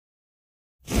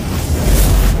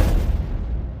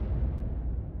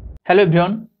Hello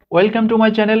everyone, welcome to my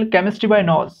channel chemistry by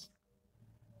Nawaz.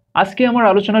 আজকে আমার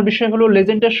আলোচনার বিষয় হলো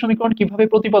লেজেন্ডার সমীকরণ কিভাবে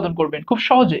প্রতিপাদন করবেন খুব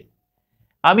সহজে।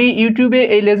 আমি ইউটিউবে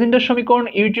এই লেজেন্ডার সমীকরণ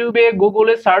ইউটিউবে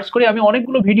গুগলে সার্চ করে আমি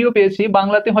অনেকগুলো ভিডিও পেয়েছি,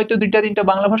 বাংলাতে হয়তো দুইটা তিনটা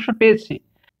বাংলা ভার্সন পেয়েছি।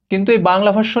 কিন্তু এই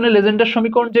বাংলা ভার্সনে লেজেন্ডার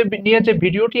সমীকরণ নিয়ে যে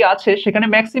ভিডিওটি আছে সেখানে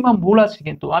ম্যাক্সিমাম ভুল আছে।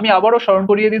 কিন্তু আমি আবারও স্মরণ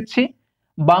করিয়ে দিচ্ছি,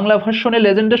 বাংলা ভার্সনে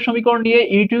লেজেন্ডার সমীকরণ নিয়ে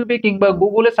ইউটিউবে কিংবা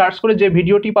গুগলে সার্চ করে যে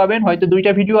ভিডিওটি পাবেন, হয়তো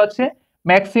দুইটা ভিডিও আছে,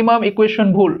 ম্যাক্সিমাম ইকুয়েশন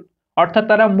ভুল। অর্থাৎ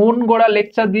তারা মন গড়া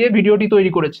লেকচার দিয়ে ভিডিওটি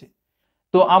তৈরি করেছে।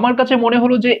 তো আমার কাছে মনে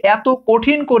হলো যে এত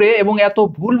কঠিন করে এবং এত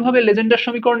ভুলভাবে লেজেন্ডার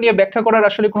সমীকরণ নিয়ে ব্যাখ্যা করার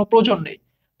আসলে কোনো প্রয়োজন নেই।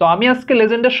 তো আমি আজকে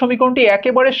লেজেন্ডার সমীকরণটি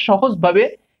একেবারে সহজভাবে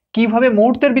কিভাবে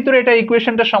মুহূর্তের ভিতরে এটা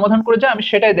ইকুয়েশনটা সমাধান করে যায় আমি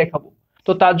সেটাই দেখাবো।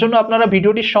 তো তার জন্য আপনারা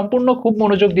ভিডিওটি সম্পূর্ণ খুব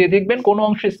মনোযোগ দিয়ে দেখবেন, কোনো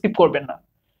অংশ স্কিপ করবেন না।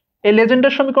 এই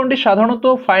লেজেন্ডার সমীকরণটি সাধারণত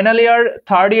ফাইনাল ইয়ার,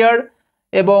 থার্ড ইয়ার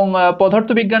এবং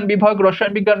পদার্থবিজ্ঞান বিভাগ,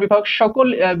 রসায়ন বিজ্ঞান বিভাগ সকল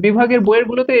বিভাগের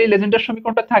বইয়েরগুলোতে এই লেজেন্ডার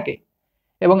সমীকরণটা থাকে।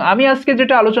 এবং আমি আজকে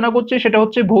যেটা আলোচনা করছি সেটা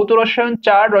হচ্ছে ভৌত রসায়ন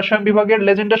 4 রসায়ন বিভাগের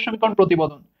লেজেন্ডার সমীকরণ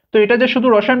প্রতিপাদন। তো এটা যে শুধু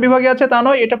রসায়ন বিভাগে আছে তা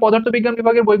নয়, এটা পদার্থবিজ্ঞান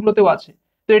বিভাগের বইগুলোতেও আছে।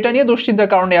 তো এটা নিয়ে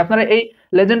দুশ্চিন্তার কারণে আপনারা এই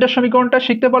লেজেন্ডার সমীকরণটা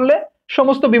শিখতে পারলে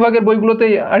সমস্ত বিভাগের বইগুলোতে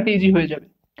আর কি ইজি হয়ে যাবে।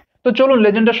 তো চলুন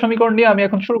লেজেন্ডার সমীকরণ নিয়ে আমি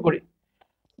এখন শুরু করি।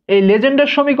 এই লেজেন্ডার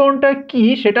সমীকরণটা কি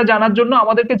সেটা জানার জন্য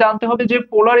আমাদেরকে জানতে হবে যে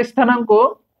পোলার স্থানাঙ্ক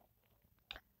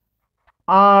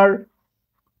আর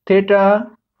থেটা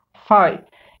ফাই,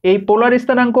 এই পোলার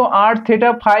স্থানাঙ্ক আর থেটা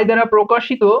ফাই দ্বারা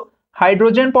প্রকাশিত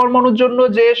হাইড্রোজেন পরমাণুর জন্য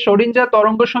যে শোডিঞ্জার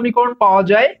তরঙ্গ সমীকরণ পাওয়া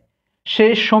যায়,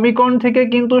 সেই সমীকরণ থেকে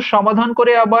কিন্তু সমাধান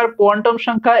করে আবার কোয়ান্টাম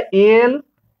সংখ্যা এল,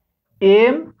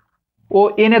 এম ও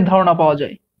এন এর ধারণা পাওয়া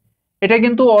যায়। এটা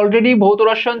কিন্তু অলরেডি ভৌত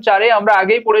রসায়ন 4-এ আমরা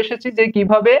আগেই পড়ে এসেছি যে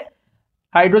কিভাবে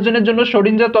হাইড্রোজেনের জন্য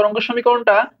শোডিঞ্জার তরঙ্গ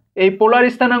সমীকরণটা এই পোলার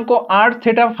স্থানাঙ্ক আর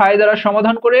থেটা ফাই দ্বারা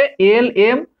সমাধান করে এল,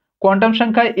 এম, কোয়ান্টাম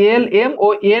সংখ্যা এল, এম ও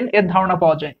এন এর ধারণা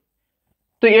পাওয়া যায়।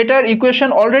 তো এটার ইকুয়েশন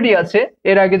অলরেডি আছে,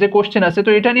 এর আগে যে কোশ্চেন আছে,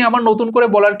 তো এটা নিয়ে আমার নতুন করে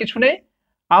বলার কিছু নেই।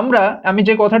 আমি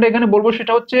যে কথাটা এখানে বলবো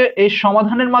সেটা হচ্ছে এই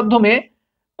সমাধানের মাধ্যমে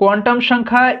কোয়ান্টাম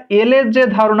সংখ্যা এল এর যে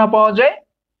ধারণা পাওয়া যায়,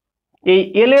 এই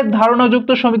এল এর ধারণাযুক্ত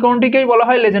সমীকরণটিকেই বলা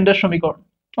হয় লেজেন্ডার সমীকরণ।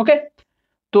 ওকে,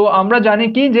 তো আমরা জানি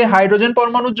কি যে হাইড্রোজেন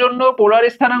পরমাণুর জন্য পোলার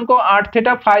স্থানাঙ্ক আর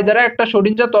থেটা ফাই দ্বারা একটা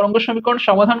শোডিঞ্জার তরঙ্গ সমীকরণ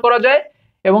সমাধান করা যায়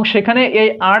এবং সেখানে এই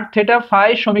আর থেটা ফাই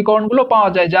সমীকরণগুলো পাওয়া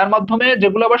যায়, যার মাধ্যমে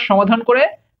যেগুলো আবার সমাধান করে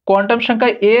কোয়ান্টাম সংখ্যা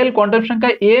এল, কোয়ান্টাম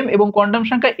সংখ্যা এম এবং কোয়ান্টাম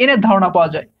সংখ্যা এন এর ধারণা পাওয়া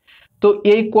যায়। তো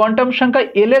এই কোয়ান্টাম সংখ্যা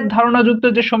এল এর ধারণাযুক্ত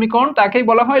যে সমীকরণ তাকেই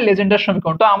বলা হয় লেজেন্ডার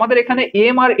সমীকরণ। তো আমাদের এখানে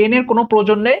এম আর এন এর কোনো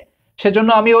প্রয়োজন নেই, সেজন্য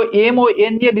আমি ওই এম ও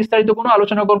এন নিয়ে বিস্তারিত কোনো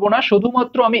আলোচনা করব না,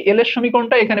 শুধুমাত্র আমি এল এর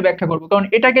সমীকরণটা এখানে ব্যাখ্যা করব, কারণ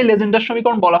এটাকে লেজেন্ডার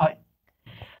সমীকরণ বলা হয়।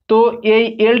 তো এই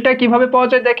এলটা কিভাবে পাওয়া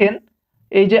যায় দেখেন,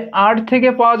 এই যে আর থেকে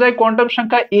পাওয়া যায় কোয়ান্টাম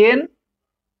সংখ্যা এন,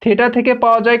 থেটা থেকে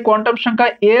পাওয়া যায় কোয়ান্টাম সংখ্যা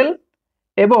এল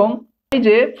এবং এই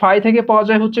যে ফাই থেকে পাওয়া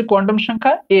যায় হচ্ছে কোয়ান্টাম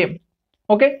সংখ্যা এম।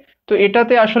 ওকে, তো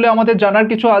এটাতে আসলে আমাদের জানার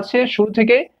কিছু আছে শুরু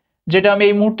থেকে, যেটা আমি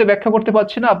এই মুহূর্তে ব্যাখ্যা করতে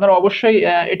পারছি না। আপনারা অবশ্যই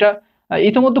এটা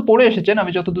ইতিমধ্যে পড়ে এসেছেন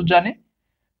আমি যতদূর জানি।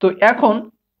 তো এখন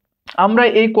আমরা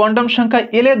এই কোয়ান্টাম সংখ্যা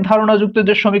এল এর ধারণাযুক্ত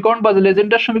যে সমীকরণ বা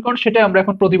লেজেন্ডার সমীকরণ সেটা আমরা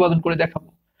এখন প্রতিপাদন করে দেখাবো।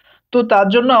 তো তার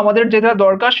জন্য আমাদের যেটা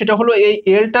দরকার সেটা হলো এই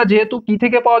এলটা যেহেতু কি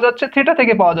থেকে পাওয়া যাচ্ছে, থেটা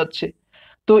থেকে পাওয়া যাচ্ছে।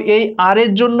 তো এই আর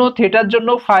এর জন্য, থেটার জন্য,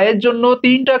 ফাই এর জন্য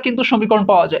তিনটা কিন্তু সমীকরণ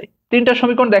পাওয়া যায়। তিনটা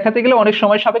সমীকরণ দেখাতে গেলে অনেক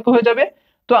সময় সাপেক্ষ হয়ে যাবে।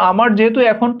 তো আমার যেহেতু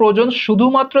এখন প্রয়োজন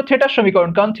শুধুমাত্র থেটার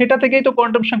সমীকরণ, কারণ থেটা থেকেই তো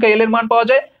কোয়ান্টাম সংখ্যা এল এর মান পাওয়া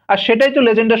যায় আর সেটাই তো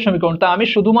লেজেন্ডার সমীকরণ। তা আমি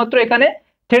শুধুমাত্র এখানে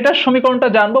থেটার সমীকরণটা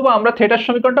জানবো বা আমরা থেটার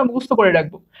সমীকরণটা মুখস্থ করে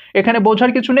রাখবো। এখানে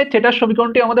বোঝার কিছু নেই, থেটার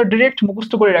সমীকরণটি আমাদের ডিরেক্ট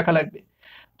মুখস্থ করে রাখা লাগবে।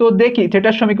 তো দেখি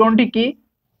থেটার সমীকরণটি কি।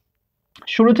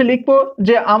 শুরুতে লিখবো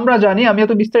যে আমরা জানি, আমি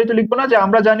এত বিস্তারিত লিখবো না, যে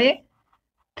আমরা জানি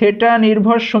থেটা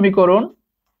নির্ভর সমীকরণ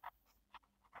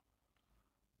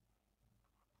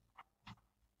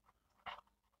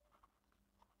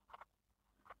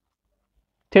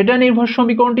থেটা নির্ভর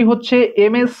সমীকরণটি হচ্ছে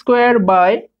M square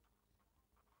by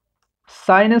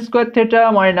sine square theta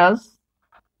minus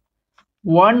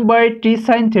 1 by T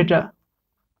sine theta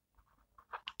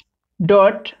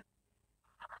dot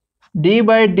D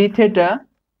by D theta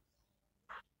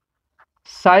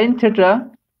sine theta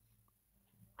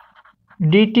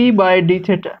DT by D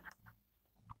theta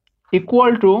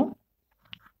equal to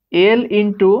L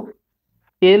into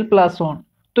L plus 1।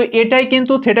 তো এটাই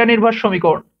কিন্তু থেটা নির্ভর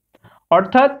সমীকরণ।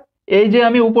 অর্থাৎ এই যে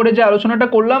আমি উপরে যে আলোচনাটা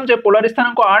করলাম যে পোলার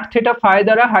স্থানাঙ্ক আর থেটা ফাই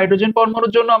দ্বারা হাইড্রোজেন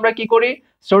পরমাণুর জন্য আমরা কি করি,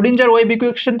 শ্রোডিঞ্জার ওয়েভ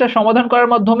ইকুয়েশনটা সমাধান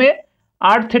করার মাধ্যমে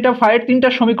আর থেটা ফাই এর তিনটা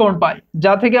সমীকরণ পাই,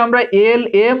 যা থেকে আমরা এল,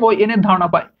 এম ও এন এর ধারণা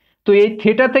পাই। তো এই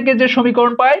থেটা থেকে যে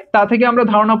সমীকরণ পাই তা থেকে আমরা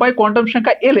ধারণা পাই কোয়ান্টাম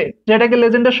সংখ্যা এল এর, যেটাকে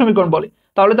লেজেন্ডার সমীকরণ বলে।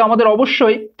 তাহলে তো আমাদের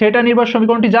অবশ্যই থেটা নির্ভর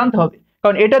সমীকরণটি জানতে হবে,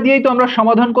 কারণ এটা দিয়েই তো আমরা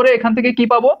সমাধান করে এখান থেকে কি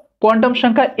পাবো, কোয়ান্টাম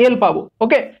সংখ্যা এল পাবো।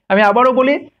 ওকে, আমি আবারও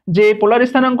বলি যে পোলার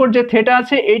স্থানাঙ্কর যে থেটা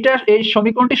আছে এইটা এই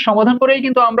সমীকরণটি সমাধান করেই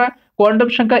কিন্তু আমরা কোয়ান্টাম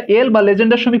সংখ্যা এল বা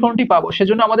লেজেন্ডার সমীকরণটি পাবো।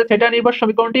 সেজন্য আমাদের থেটা নির্ভর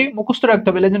সমীকরণটি মুখস্থ রাখতে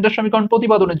হবে লেজেন্ডার সমীকরণ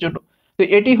প্রতিপাদনের জন্য। তো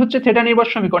এটি হচ্ছে থেটা নির্ভর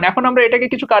সমীকরণ। এখন আমরা এটাকে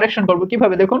কিছু কারেকশন করবো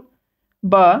কিভাবে দেখুন,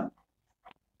 বা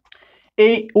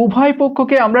এই উভয়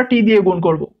পক্ষকে আমরা টি দিয়ে গুণ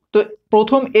করব। তো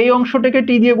প্রথম এই অংশটাকে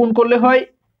টি দিয়ে গুণ করলে হয়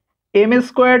M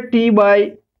square T by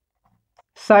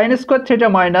sine square theta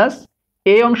minus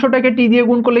এই অংশটাকে টি দিয়ে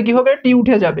গুণ করলে কি হবে, টি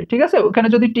উঠে যাবে। ঠিক আছে, ওখানে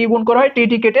যদি টি গুণ করা হয়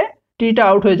টি কেটে টিটা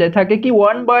আউট হয়ে যায়, থাকে কি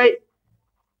 1 by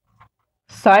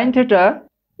sine theta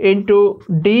into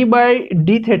D by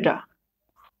D theta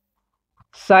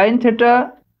sine theta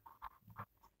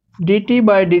DT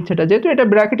by D theta. যেহেতু এটা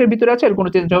ব্র্যাকেটের ভিতরে আছে এর কোনো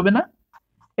চেঞ্জ হবে না।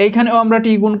 এইখানেও আমরা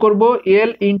টি গুণ করব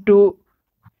L into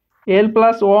L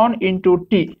plus 1 into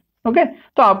T. ওকে,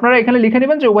 তো আপনারা এখানে লিখে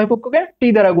নেবেন যে উভয় পক্ষকে টি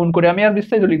দ্বারা গুণ করে, আমি আর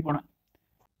বিস্তারিত লিখবো না।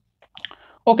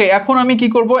 ওকে, এখন আমি কি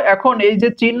করব, এখন এই যে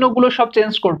চিহ্নগুলো সব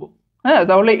চেঞ্জ করব। হ্যাঁ,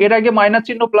 তাহলে এর আগে মাইনাস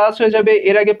চিহ্ন প্লাস হয়ে যাবে,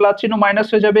 এর আগে প্লাস চিহ্ন মাইনাস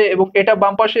হয়ে যাবে, এবং এটা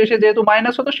বাম পাশে এসে যেহেতু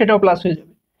মাইনাস হতো সেটাও প্লাস হয়ে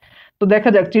যাবে। তো দেখা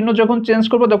যাক চিহ্ন যখন চেঞ্জ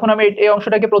করবো তখন আমি এই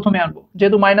অংশটাকে প্রথমে আনবো,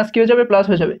 যেহেতু মাইনাস কি হয়ে যাবে, প্লাস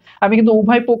হয়ে যাবে। আমি কিন্তু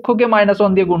উভয় পক্ষকে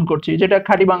 -1 দিয়ে গুণ করছি, যেটা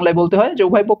খাঁটি বাংলায় বলতে হয় যে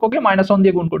উভয় পক্ষকে -1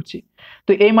 দিয়ে গুণ করছি।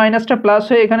 তো এই মাইনাসটা প্লাস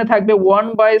হয়ে এখানে থাকবে 1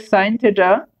 by sine theta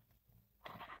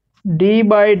D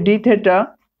by D theta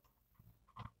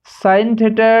sine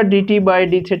theta DT by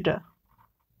D theta.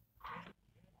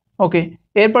 ওকে,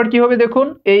 এরপর কি হবে দেখুন,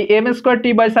 এই M square T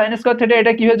by sine square theta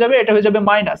এটা কি হয়ে যাবে, এটা হয়ে যাবে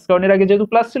মাইনাস, কারণ এর আগে যেহেতু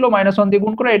প্লাস ছিল -1 দিয়ে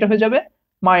গুণ করে এটা হয়ে যাবে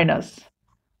minus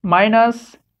minus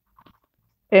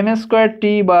M square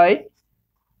T by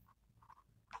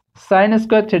sine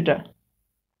square theta.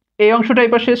 এই অংশটা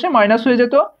এই পাশে এসে মাইনাস হয়ে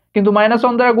যেত, কিন্তু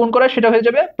 -1 দ্বারা গুণ করা সেটা হয়ে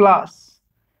যাবে plus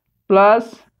plus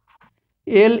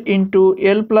L into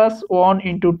L plus 1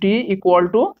 into T equal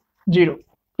to 0।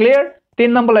 Clear?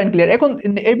 3 number line clear. এখন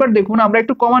এইবার দেখুন আমরা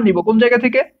একটু কমান নিব, কোন জায়গা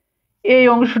থেকে, এই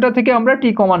অংশটা থেকে আমরা টি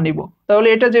কমান নিব। তাহলে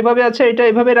এটা যেভাবে আছে এটা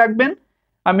এভাবে রাখবেন,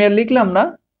 আমি আর লিখলাম না।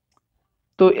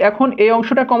 তো এখন এই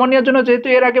অংশটা কমান নেওয়ার জন্য যেহেতু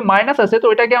এর আগে মাইনাস আছে, তো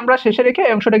এটাকে আমরা শেষে রেখে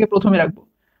এই অংশটাকে প্রথমে রাখবো।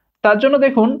 তার জন্য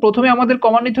দেখুন প্রথমে আমাদের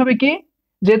কমান নিতে হবে কি,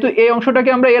 যেহেতু এই অংশটাকে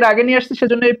আমরা এর আগে নিয়ে আসছি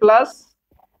সেজন্য এই প্লাস,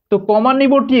 তো কমান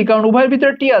নিব টি, কারণ উভয়ের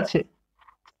ভিতরে টি আছে।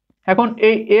 এখন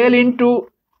এই এল ইন্টু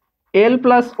এল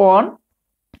প্লাস 1,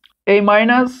 এই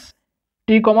মাইনাস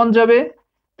টি কমন যাবে,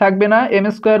 থাকবে না, M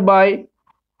square by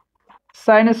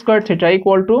sine square theta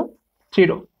equal to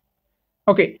 0।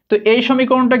 ওকে, তো এই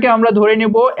সমীকরণটাকে আমরা ধরে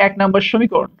নেব 1 নম্বর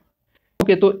সমীকরণ।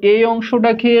 ওকে, তো এই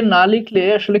অংশটাকে না লিখলে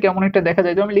আসলে কেমন একটা দেখা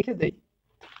যায়, তো আমি লিখে দেই।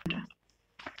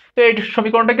 তো এই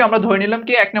সমীকরণটাকে আমরা ধরে নিলাম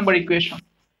কি 1 নম্বর ইকুয়েশন।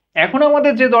 এখন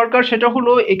আমাদের যে দরকার সেটা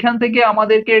হলো এখান থেকে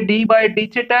আমাদেরকে ডি বাই ডি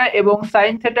থেটা এবং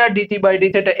sine theta DT by D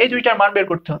theta এই দুইটার মান বের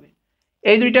করতে হবে।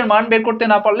 এই দুইটার মান বের করতে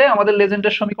না পারলে আমাদের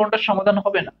লেজেন্ডার সমীকরণটার সমাধান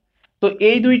হবে না। তো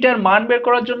এই দুইটার মান বের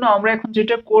করার জন্য আমরা এখন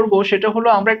যেটা করব সেটা হলো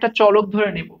আমরা একটা চলক ধরে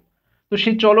নিব। তো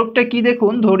সেই চলকটা কি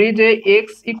দেখুন, ধরি যে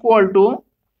x equal to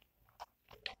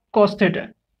cos theta.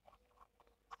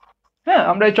 হ্যাঁ,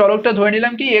 আমরা এই চলকটা ধরে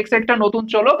নিলাম কি এক্স একটা নতুন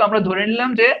চলক, আমরা ধরে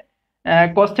নিলাম যে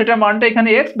কস থেটার মানটা এখানে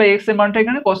এক্স বা এক্স এর মানটা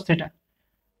এখানে কস থেটা।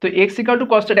 তো x equal to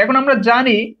cos theta. এখন আমরা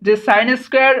জানি যে sine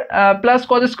square plus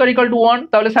cos square equal to 1,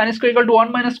 তাহলে sine square equal to 1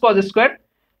 minus cos square.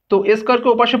 তো স্কোয়ারকে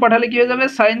ওপাশে পাঠালে কি হয়ে যাবে,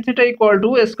 sine theta equal to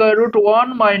square root 1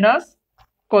 minus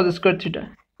cos square theta.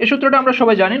 এই সূত্রটা আমরা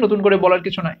সবাই জানি, নতুন করে বলার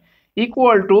কিছু নাই।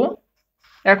 ইকুয়াল টু,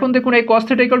 এখন দেখুন এই কস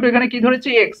থিটা ইকুয়াল টু এখানে কি ধরেছি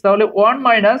এক্স, তাহলে 1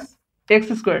 মাইনাস এক্স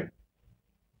স্কোয়ার।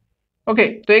 ওকে,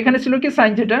 তো এখানে ছিল কি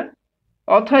সাইন থিটা।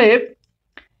 অতএব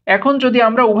এখন যদি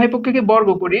আমরা উভয় পক্ষকে বর্গ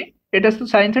করি, এটা তো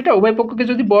সাইন থিটা, উভয় পক্ষকে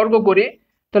যদি বর্গ করি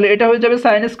তাহলে এটা হয়ে যাবে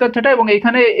সাইন স্কোয়ার থিটা, এবং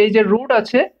এখানে এই যে রুট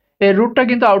আছে এই রুটটা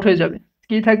কিন্তু আউট হয়ে যাবে,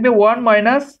 কি থাকবে 1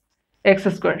 মাইনাস এক্স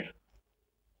স্কোয়ার।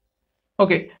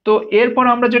 ওকে, তো এরপর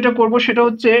আমরা যেটা করব সেটা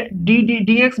হচ্ছে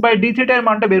ডিএক্স বাই ডি থিটা এর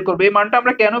মানটা বের করবো। এই মানটা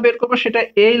আমরা কেন বের করবো সেটা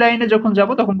এই লাইনে যখন যাব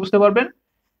তখন বুঝতে পারবেন।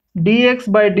 ডিএক্স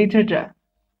বাই ডি থিটা,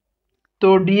 তো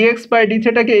ডিএক্স বাই ডি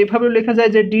থিটাকে এইভাবে লেখা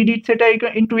যায় যে ডি থিটা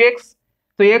ইন্টু এক্স।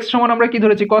 তো এক্স সমান আমরা কি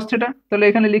ধরেছি কস থিটা, তাহলে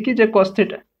এখানে লিখি যে কস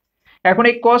থিটা। এখন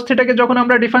এই কস থিটাকে যখন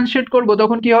আমরা ডিফারেন্সিয়েট করব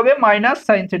তখন কি হবে, মাইনাস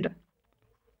সাইন থিটা।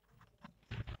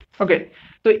 ওকে,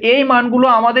 তো এই মানগুলো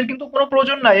আমাদের কিন্তু কোনো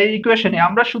প্রয়োজন নাই এই ইকুয়েশনে,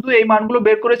 আমরা শুধু এই মানগুলো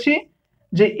বের করেছি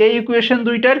যে এই ইকুয়েশন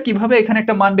দুইটার কিভাবে এখানে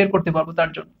একটা মান বের করতে পারবো তার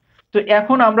জন্য। তো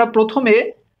এখন আমরা প্রথমে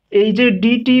এই যে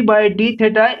ডিটি বাই ডি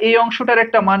থেটা এই অংশটার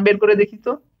একটা মান বের করে দেখি।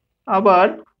 তো আবার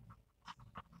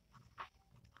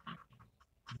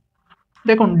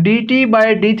দেখুন ডিটি বাই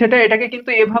ডি থেটা এটাকে কিন্তু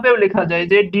এভাবেও লেখা যায়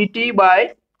যে DT by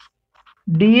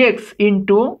dx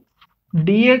into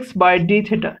dx by D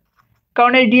theta,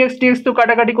 কারণ এই ডিএক্স ডিএক্স তো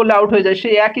কাটাকাটি করলে আউট হয়ে যায়,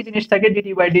 সেই একই জিনিস থাকে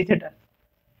DT by D theta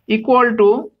equal to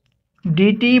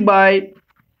DT by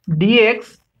dx,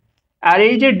 আর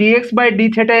এই যে ডিএক্স বাই ডি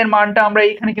থেটা এর মানটা আমরা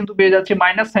এখানে কিন্তু পেয়ে যাচ্ছি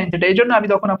মাইনাস সাইন থেটা। এই জন্য আমি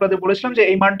তখন আপনাদের বলেছিলাম যে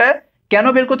এই মানটা কেন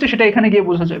বের করছি সেটা এখানে গিয়ে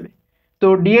বোঝা যাবে। তো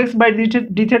ডিএক্স বাই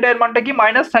ডি থেটা এর মানটা কি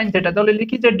মাইনাস সাইন থেটা, তাহলে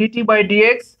লিখি যে DT by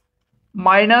dx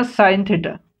minus sine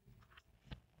theta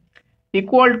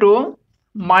equal to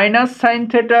minus sine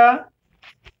theta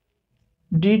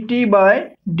DT by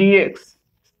dx.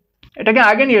 এটাকে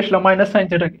আগে নিয়ে আসলাম মাইনাস সাইন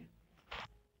থেটাকে।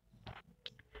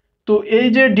 তো এই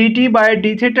যে DT by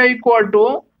D theta equal to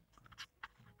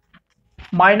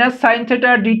minus sine theta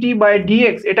DT by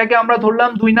dx, এটাকে আমরা ধরলাম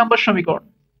 2 নম্বর সমীকরণ।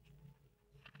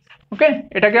 ওকে,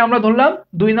 এটাকে আমরা ধরলাম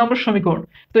 2 নম্বর সমীকরণ।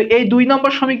 তো এই 2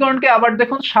 নম্বর সমীকরণকে আবার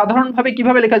দেখুন সাধারণভাবে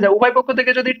কিভাবে লেখা যায়, উভয় পক্ষ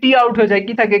থেকে যদি টি আউট হয়ে যায়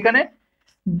কি থাকে এখানে,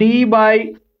 D by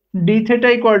D theta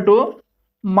equal to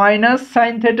minus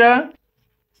sine theta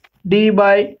D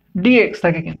by dx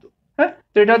থাকে কিন্তু। হ্যাঁ,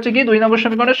 তো এটা হচ্ছে কি 2 নম্বর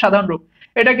সমীকরণের সাধারণ রূপ।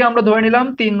 এটাকে আমরা ধরে নিলাম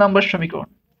 3 নম্বর সমীকরণ।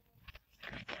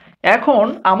 এখন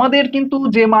আমাদের কিন্তু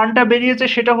যে মানটা বেরিয়েছে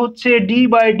সেটা হচ্ছে ডি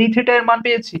বাই ডি থেটা এর মান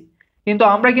পেয়েছি, কিন্তু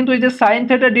আমরা কিন্তু এই যে sine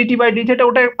theta DT by D theta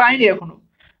ওটা পাইনি এখনো।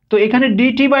 তো এখানে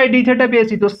ডিটি বাই ডি থেটা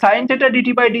পেয়েছি, তো sine theta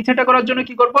DT by D theta করার জন্য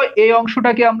কি করব, এই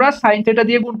অংশটাকে আমরা সাইন থেটা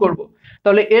দিয়ে গুণ করব।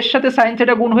 তাহলে এর সাথে সাইন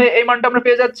থেটা গুণ হয়ে এই মানটা আমরা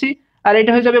পেয়ে যাচ্ছি, আর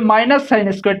এটা হয়ে যাবে minus sine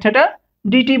square theta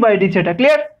DT by D theta.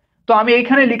 Clear? তো আমি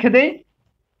এইখানে লিখে দেই।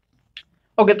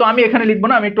 ওকে, তো আমি এখানে লিখবো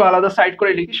না, আমি একটু আলাদা সাইড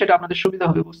করে লিখি, সেটা আপনাদের সুবিধা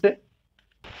হবে বুঝতে।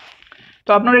 তো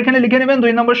আপনারা এখানে লিখে নেবেন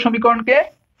 2 নম্বর সমীকরণকে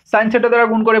সাইন থেটা দ্বারা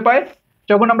গুণ করে পাই।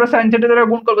 যখন আমরা সাইন থেটা দ্বারা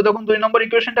গুণ করব তখন 2 নম্বর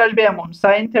ইকুয়েশনটা আসবে এমন,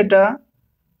 sine theta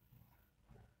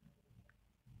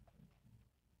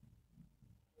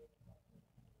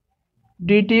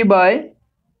DT by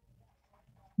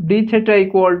D theta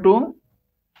equal to,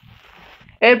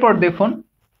 এরপর দেখুন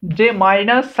যে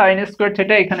মাইনাস সাইন স্কয়ার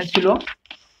থেটা এখানে ছিল,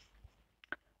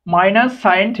 মাইনাস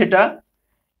সাইন থেটা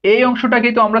এই অংশটাকে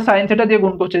তো আমরা সাইন থেটা দিয়ে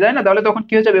গুণ করছি তাই না, তাহলে তখন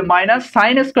কি হয়ে যাবে মাইনাস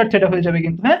সাইন স্কয়ার থেটা হয়ে যাবে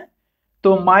কিন্তু। হ্যাঁ, তো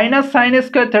মাইনাস সাইন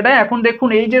স্কয়ার থেটা, এখন দেখুন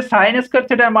এই যে সাইন স্কয়ার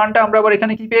থেটার মানটা আমরা আবার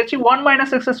এখানে কি পেয়েছি 1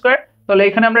 মাইনাস এক্স স্কয়ার, তাহলে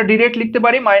এখানে আমরা ডাইরেক্ট লিখতে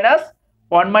পারি minus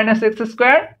 1 minus x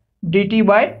square DT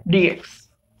by dx,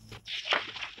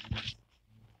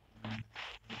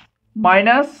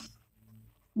 minus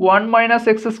 1 minus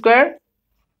x square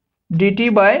DT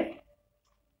by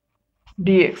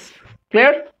dx.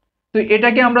 Clear? তো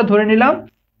এটাকে আমরা ধরে নিলাম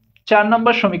 4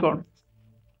 নম্বর সমীকরণ।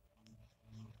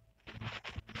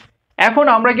 এখন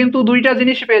আমরা কিন্তু দুইটা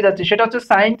জিনিস পেয়ে যাচ্ছি, সেটা হচ্ছে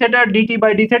sine theta DT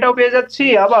by D থেটাও পেয়ে যাচ্ছি,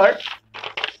 আবার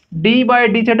ডি বাই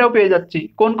ডি থেটাও পেয়ে যাচ্ছি।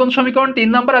 কোন কোন সমীকরণ? 3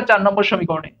 নম্বর আর 4 নম্বর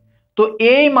সমীকরণে। তো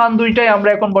এই মান দুইটাই আমরা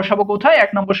এখন বসাবো কোথায়?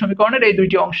 1 নম্বর সমীকরণের এই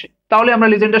দুইটি অংশে। তাহলে আমরা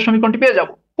লিজেন্ডার সমীকরণটি পেয়ে যাব,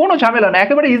 কোনো ঝামেলা না,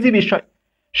 একেবারে ইজি বিষয়।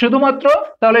 শুধুমাত্র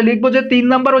তাহলে লিখবো যে 3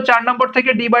 নম্বর ও 4 নম্বর থেকে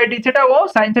D by D theta O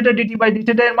sine theta DT by D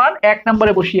theta এর মান 1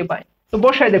 নম্বরে বসিয়ে পাই। তো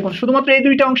বসাই দেখুন শুধুমাত্র এই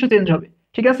দুইটা অংশ চেঞ্জ হবে।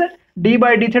 ঠিক আছে, ডি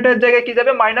বাই ডি থেটার জায়গায় কি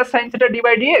যাবে minus sine theta D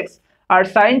by dx, R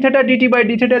sine theta DT by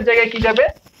D থেটার জায়গায় কি যাবে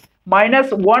minus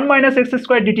 1 minus x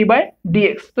square DT by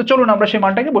dx. তো চলুন আমরা সেই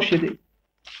মানটাকে বসিয়ে দিই।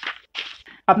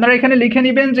 আপনারা এখানে লিখে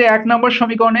নেবেন যে 1 নম্বর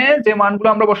সমীকরণে যে মানগুলো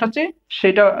আমরা বসাচ্ছি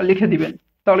সেটা লিখে দিবেন,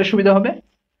 তাহলে সুবিধা হবে।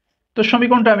 তো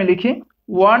সমীকরণটা আমি লিখি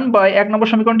 1 বাই 1 নম্বর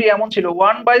সমীকরণটি এমন ছিল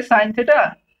 1 by sine theta,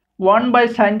 1 by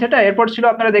sine theta, এরপর ছিল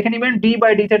আপনারা দেখে নেবেন ডি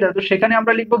বাই ডি থেটা। তো সেখানে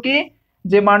আমরা লিখবো কি,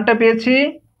 যে মানটা পেয়েছি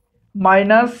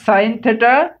minus sine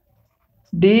theta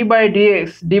D by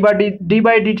dx, D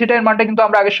by D theta এর মানটা কিন্তু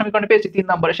আমরা আগের সমীকরণে পেয়েছি 3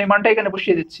 নম্বরে, সেই মানটা এখানে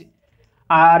বসিয়ে দিচ্ছি।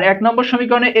 আর 1 নম্বর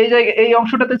সমীকরণে এই জায়গায় এই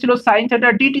অংশটাতে ছিল sine theta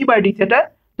DT by D theta,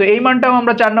 তো এই মানটাও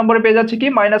আমরা 4 নম্বরে পেয়ে যাচ্ছি কি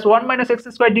minus 1 minus x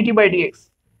square DT by dx,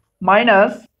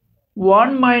 minus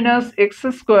 1 minus x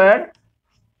square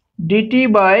DT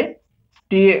by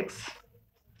dx.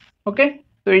 ওকে,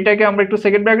 তো এটাকে আমরা একটু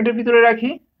সেকেন্ড ব্র্যাকেটের ভিতরে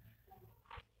রাখি,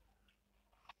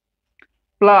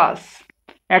 প্লাস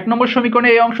 1 নম্বর সমীকরণে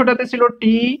এই অংশটাতে ছিল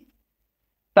টি,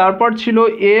 তারপর ছিল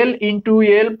L into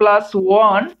L plus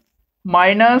 1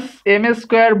 minus M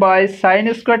square by sine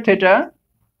square theta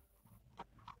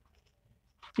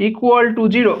equal to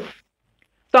 0।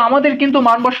 তো আমাদের কিন্তু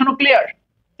মান বসানো ক্লিয়ার।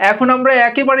 এখন আমরা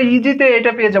একেবারে ইজিতে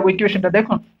এটা পেয়ে যাবো ইকুয়েশনটা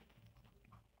দেখুন।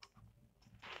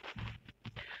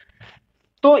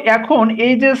 তো এখন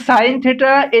এই যে সাইন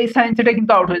থেটা, এই সাইন থেটা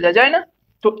কিন্তু আউট হয়ে যায় না,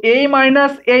 তো এই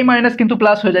মাইনাস কিন্তু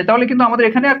প্লাস হয়ে যায়, তাহলে কিন্তু আমাদের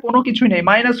এখানে আর কোনো কিছুই নেই,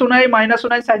 মাইনাসও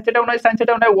নাই সাইন থেটাও নাই সাইন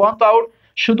থেটাও নাই, 1 তো আউট,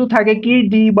 শুধু থাকে কি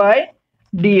ডি বাই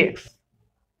ডিএক্স,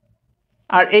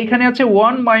 আর এইখানে আছে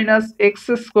 1 minus x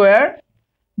square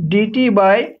DT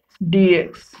by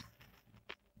dx.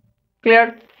 Clear?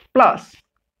 Plus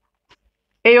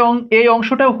এই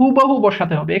অংশটা হুবহু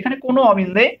বসাতে হবে, এখানে কোনো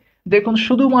অমিল নেই। দেখুন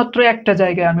শুধুমাত্র একটা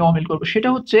জায়গায় আমি অমিল করব, সেটা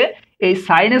হচ্ছে এই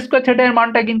সাইন স্কয়ার থেটা এর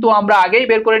মানটা কিন্তু আমরা আগেই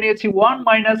বের করে নিয়েছি 1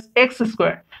 মাইনাস এক্স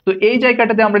স্কয়ার, তো এই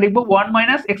জায়গাটাতে আমরা লিখবো 1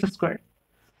 minus x square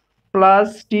plus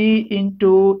T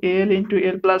into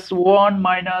L plus 1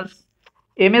 minus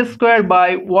M square by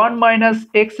 1 minus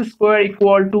x square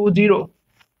equal to 0।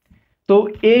 তো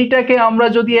এইটাকে আমরা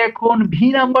যদি এখন ভি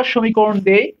নাম্বার সমীকরণ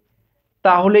দেই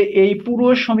তাহলে এই পুরো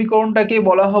সমীকরণটাকে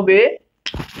বলা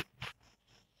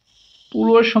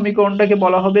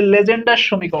হবে লেজেন্ডার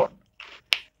সমীকরণ।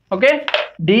 ওকে,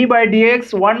 d by dx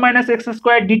 1 minus x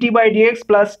square dt by dx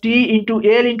plus t into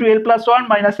l plus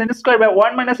 1 minus n square by 1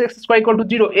 minus x square equal to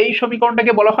 0 এই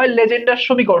সমীকরণটাকে বলা হয় লেজেন্ডার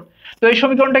সমীকরণ। তো এই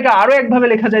সমীকরণটাকে আরো একভাবে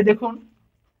লেখা যায়, দেখুন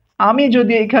আমি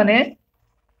যদি এখানে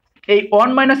এই 1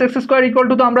 minus x square equal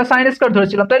to তো আমরা sin square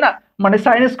ধরেছিলাম তাই না, মানে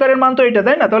sin square এর মান তো এটা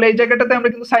তাই না, তাহলে এই জায়গাটাতে আমরা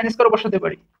কিন্তু sin square বসাতে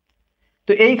পারি।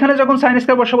 তো এইখানে যখন sin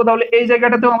square বসাবো তাহলে এই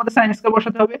জায়গাটাতেও আমাদের sin square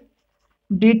বসাতে হবে,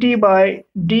 dt by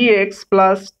dx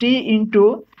plus t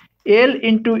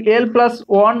into l plus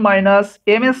 1 minus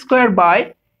m square by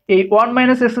এই 1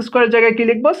 minus x square এর জায়গায় কি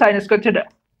লিখবো sin square theta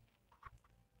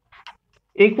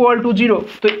equal to 0।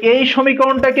 তো এই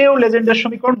সমীকরণটাকেও লেজেন্ডার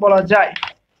সমীকরণ বলা যায়।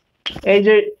 এই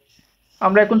যে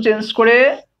আমরা এখন চেঞ্জ করে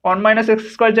 1 minus x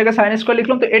square জায়গায় sin square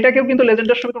লিখলাম, তো এটাকেও কিন্তু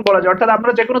লেজেন্ডার সমীকরণ বলা যায়। অর্থাৎ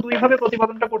আপনারা যে কোনো দুইভাবে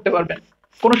প্রতিপাদনটা করতে পারবেন,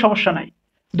 কোনো সমস্যা নাই,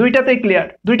 দুইটাতেই ক্লিয়ার,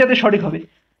 দুইটাতে সঠিক হবে।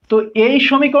 তো এই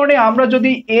সমীকরণে আমরা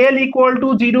যদি l ইকুয়াল টু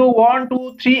 0 1 2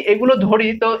 3 এগুলো ধরি,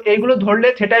 তো এইগুলো ধরলে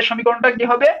থেটার সমীকরণটা কি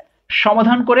হবে,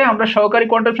 সমাধান করে আমরা সহকারী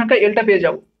কোয়ান্টাম সংখ্যা এলটা পেয়ে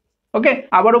যাব। ওকে,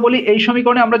 আবারও বলি, এই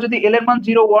সমীকরণে আমরা যদি এল এর মান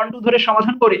 0 1 2 ধরে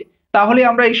সমাধান করি তাহলে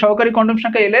আমরা এই সহকারী কোয়ান্টাম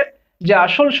সংখ্যা এল এর যে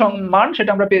আসল মান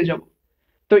সেটা আমরা পেয়ে যাব।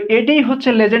 তো এটাই হচ্ছে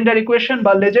লেজেন্ডার ইকুয়েশন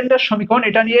বা লেজেন্ডার সমীকরণ।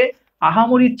 এটা নিয়ে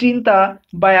আহামরি চিন্তা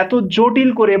বা এত জটিল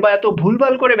করে বা এত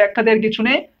ভুলভাল করে ব্যাখ্যা দেওয়ার কিছু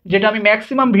নেই, যেটা আমি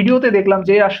ম্যাক্সিমাম ভিডিওতে দেখলাম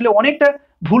যে আসলে অনেকটা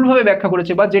ভুলভাবে ব্যাখ্যা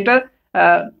করেছে, বা যেটা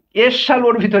এস সাল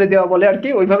ওর ভিতরে দেওয়া বলে আর কি,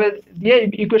 ওইভাবে দিয়ে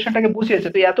ইকুয়েশনটাকে বুঝিয়েছে।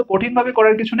 তো এত কঠিন ভাবে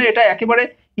করার কিছু নেই, এটা একেবারে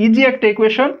ইজি একটা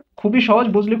ইকুয়েশন, খুবই সহজ,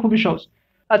 বুঝলে খুবই সহজ।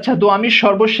 আচ্ছা, তো আমি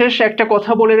সর্বশেষ একটা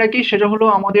কথা বলে রাখি, সেটা হলো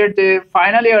আমাদের যে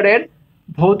ফাইনাল ইয়ারের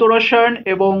ভৌত রসায়ন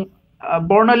এবং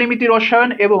বর্ণালিমিতি রসায়ন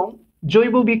এবং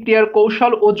জৈব বিক্রিয়ার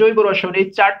কৌশল ও জৈব রসায়ন, এই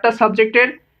 4টা সাবজেক্টের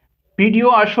ভিডিও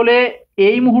আসলে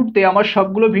এই মুহূর্তে আমার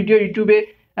সবগুলো ভিডিও ইউটিউবে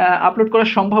আপলোড করা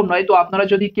সম্ভব নয়। তো আপনারা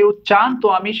যদি কেউ চান তো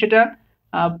আমি সেটা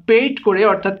পেইড করে,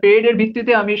 অর্থাৎ পেইডের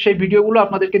ভিত্তিতে আমি সেই ভিডিওগুলো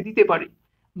আপনাদেরকে দিতে পারি,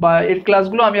 বা এর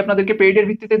ক্লাসগুলো আমি আপনাদেরকে পেইডের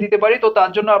ভিত্তিতে দিতে পারি। তো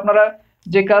তার জন্য আপনারা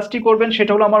যে কাজটি করবেন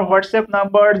সেটা হলো আমার হোয়াটসঅ্যাপ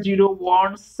নাম্বার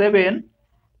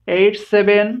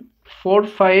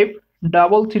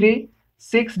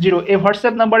 01787453360 এই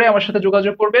হোয়াটসঅ্যাপ নাম্বারে আমার সাথে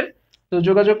যোগাযোগ করবেন। তো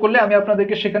যোগাযোগ করলে আমি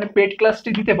আপনাদেরকে সেখানে পেইড ক্লাসটি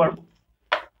দিতে পারবো।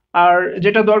 আর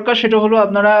যেটা দরকার সেটা হলো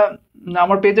আপনারা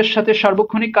আমার পেজের সাথে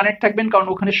সার্বক্ষণিক কানেক্ট থাকবেন, কারণ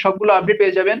ওখানে সবগুলো আপডেট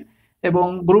পেয়ে যাবেন, এবং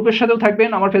গ্রুপের সাথেও থাকবেন।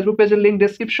 আমার ফেসবুক পেজের লিঙ্ক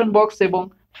ডেসক্রিপশন বক্স এবং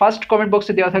ফার্স্ট কমেন্ট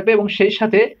বক্সে দেওয়া থাকবে। এবং সেই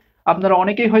সাথে আপনারা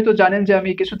অনেকেই হয়তো জানেন যে আমি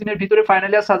কিছুদিনের ভিতরে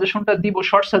ফাইনাল ইয়ার সাজেশনটা দিব,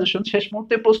 শর্ট সাজেশন, শেষ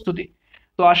মুহূর্তে প্রস্তুতি।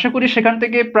 তো আশা করি সেখান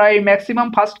থেকে প্রায় ম্যাক্সিমাম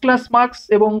ফার্স্ট ক্লাস মার্কস,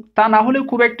 এবং তা না হলেও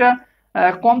খুব একটা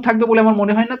কম থাকবে বলে আমার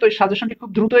মনে হয় না। তো এই সাজেশনটি খুব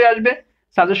দ্রুতই আসবে।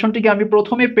 সাজেশনটিকে আমি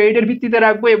প্রথমে পেইডের ভিত্তিতে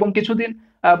রাখবো এবং কিছুদিন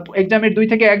এক্সামের 2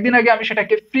 থেকে 1 দিন আগে আমি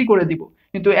সেটাকে ফ্রি করে দিব।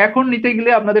 কিন্তু এখন নিতে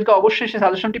গেলে আপনাদেরকে অবশ্যই সেই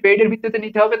সাজেশনটি পেইডের ভিত্তিতে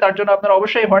নিতে হবে। তার জন্য আপনারা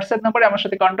অবশ্যই হোয়াটসঅ্যাপ নাম্বারে আমার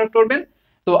সাথে কন্ট্যাক্ট করবেন।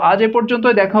 তো আজ এ পর্যন্ত,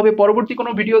 দেখা হবে পরবর্তী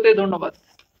কোনো ভিডিওতে। ধন্যবাদ।